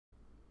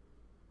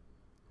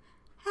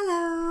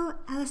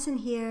Allison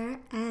here,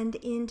 and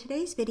in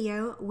today's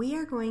video we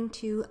are going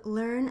to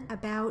learn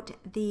about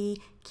the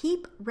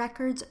Keep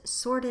Records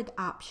Sorted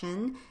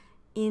option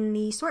in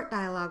the Sort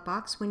dialog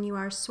box when you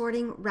are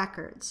sorting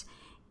records.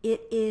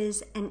 It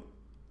is an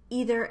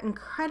either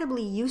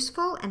incredibly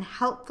useful and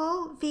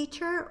helpful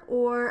feature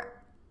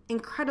or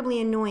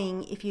incredibly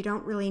annoying if you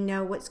don't really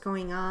know what's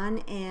going on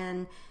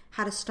and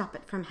how to stop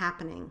it from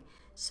happening.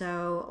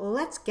 So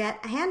let's get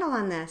a handle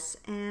on this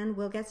and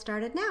we'll get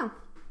started now.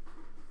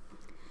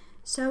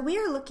 So we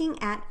are looking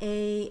at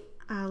a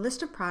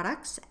list of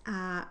products,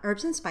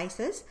 herbs and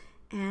spices,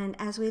 and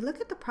as we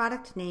look at the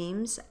product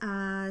names,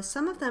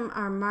 some of them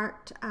are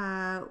marked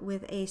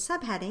with a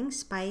subheading,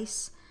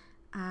 spice,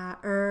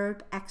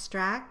 herb,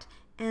 extract,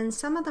 and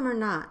some of them are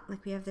not.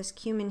 Like we have this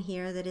cumin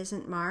here that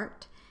isn't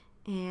marked,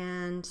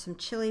 and some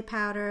chili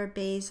powder,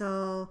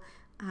 basil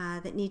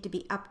that need to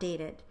be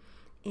updated.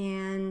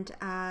 And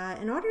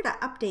in order to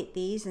update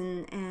these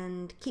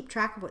and keep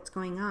track of what's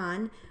going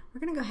on, we're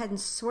going to go ahead and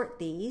sort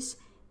these.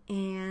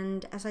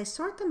 And as I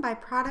sort them by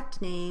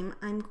product name,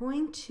 I'm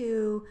going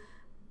to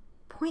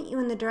point you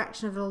in the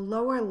direction of the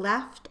lower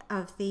left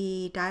of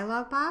the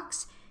dialog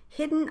box.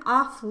 Hidden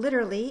off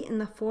literally in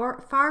the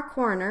far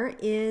corner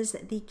is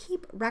the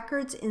Keep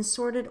Records in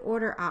Sorted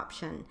Order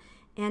option,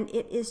 and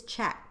it is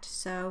checked.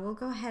 So we'll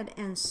go ahead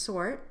and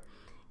sort.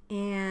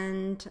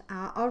 And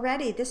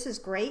already this is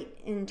great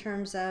in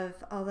terms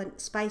of all the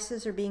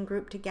spices are being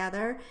grouped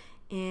together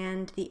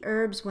and the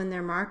herbs, when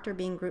they're marked, are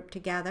being grouped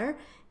together,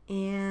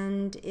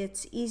 and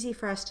it's easy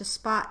for us to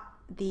spot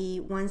the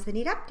ones that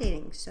need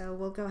updating. So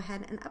we'll go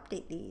ahead and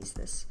update these.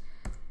 This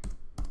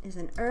is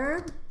an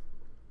herb,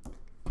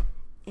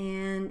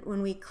 and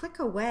when we click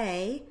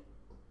away,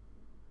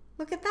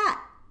 look at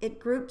that, it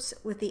groups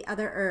with the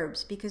other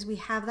herbs because we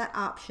have that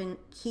option,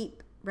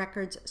 Keep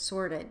Records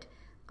Sorted,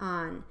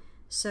 on,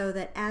 so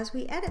that as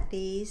we edit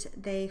these,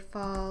 they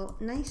fall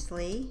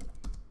nicely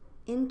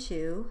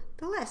into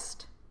the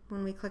list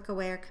when we click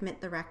away or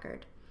commit the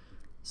record.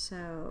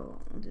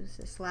 So we'll do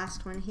this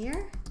last one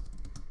here.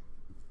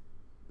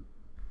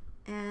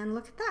 And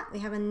look at that, we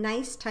have a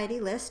nice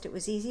tidy list. It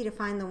was easy to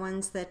find the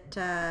ones that,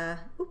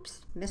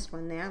 oops, missed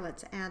one there.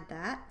 Let's add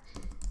that.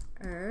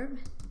 Herb.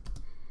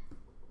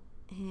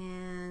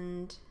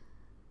 And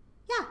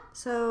yeah,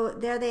 so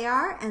there they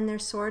are, and they're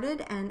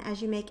sorted, and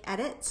as you make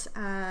edits,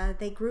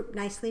 they group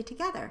nicely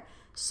together.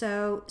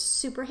 So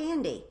super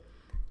handy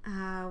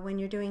when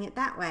you're doing it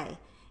that way.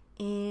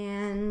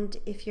 And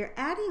if you're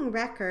adding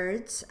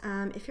records,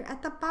 if you're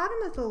at the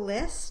bottom of the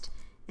list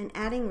and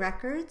adding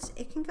records,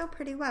 it can go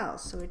pretty well.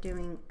 So we're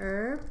doing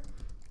herb,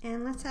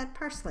 and let's add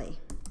parsley.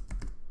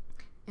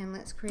 And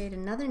let's create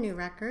another new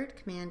record,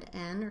 Command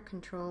N or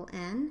Control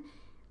N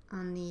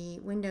on the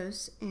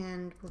Windows,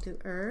 and we'll do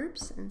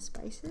herbs and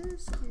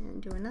spices,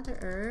 and do another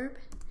herb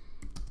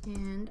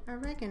and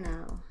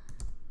oregano.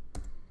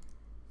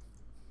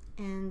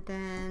 And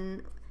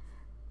then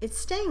it's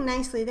staying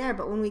nicely there,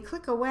 but when we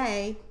click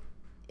away,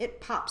 it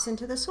pops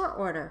into the sort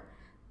order.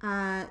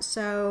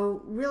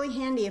 So really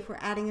handy if we're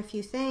adding a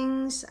few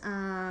things,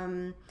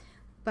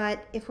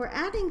 but if we're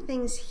adding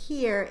things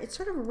here, it's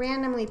sort of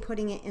randomly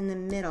putting it in the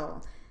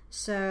middle.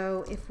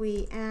 So if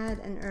we add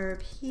an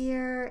herb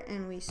here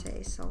and we say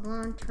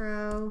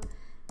cilantro,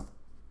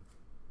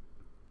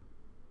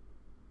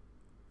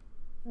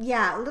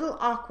 yeah, a little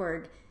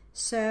awkward.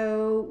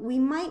 So we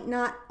might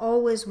not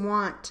always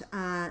want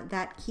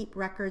that Keep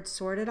Records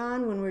Sorted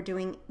on when we're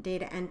doing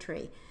data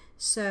entry.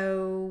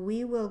 So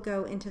we will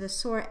go into the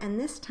sort, and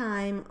this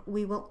time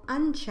we will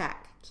uncheck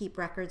Keep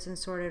Records in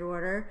Sorted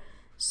Order,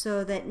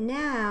 so that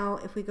now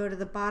if we go to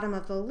the bottom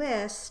of the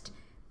list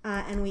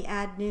and we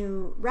add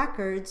new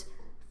records,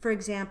 for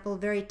example,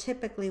 very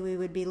typically we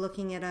would be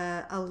looking at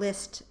a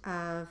list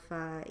of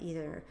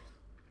either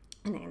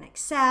an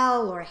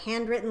Excel or a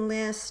handwritten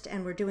list,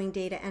 and we're doing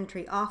data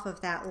entry off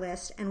of that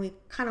list, and we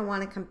kind of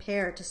want to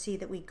compare to see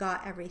that we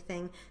got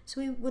everything.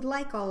 So we would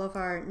like all of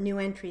our new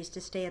entries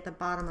to stay at the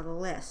bottom of the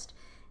list.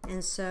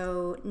 And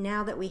so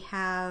now that we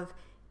have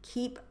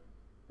Keep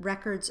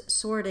Records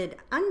Sorted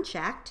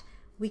unchecked,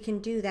 we can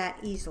do that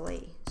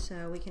easily.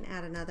 So we can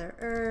add another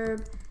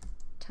herb,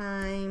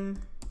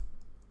 thyme,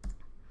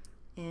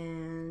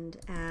 and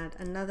add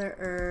another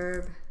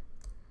herb,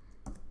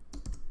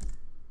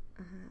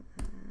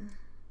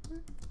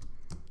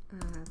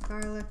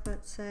 garlic,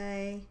 let's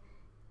say,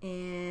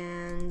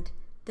 and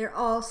they're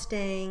all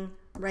staying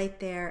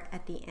right there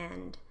at the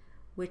end,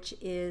 which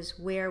is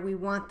where we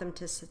want them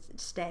to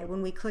stay.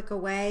 When we click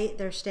away,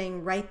 they're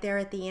staying right there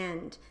at the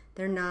end.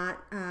 They're not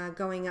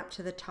going up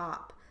to the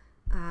top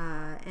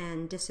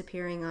and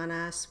disappearing on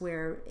us,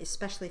 where,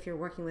 especially if you're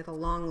working with a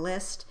long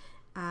list,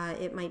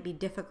 it might be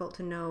difficult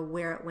to know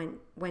where it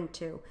went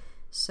to.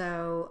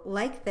 So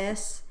like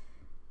this,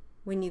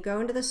 when you go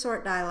into the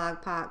Sort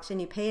dialog box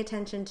and you pay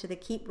attention to the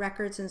Keep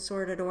Records in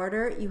Sorted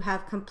Order, you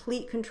have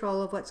complete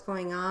control of what's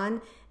going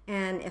on,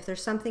 and if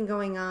there's something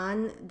going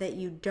on that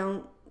you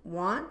don't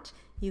want,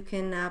 you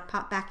can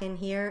pop back in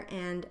here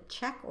and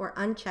check or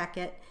uncheck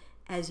it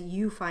as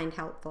you find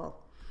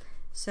helpful.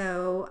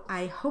 So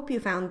I hope you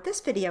found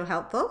this video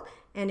helpful,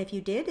 and if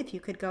you did, if you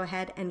could go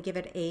ahead and give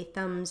it a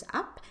thumbs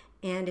up,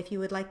 and if you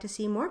would like to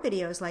see more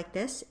videos like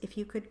this, if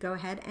you could go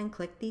ahead and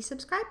click the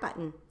subscribe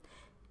button.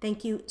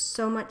 Thank you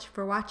so much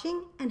for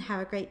watching, and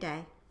have a great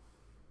day.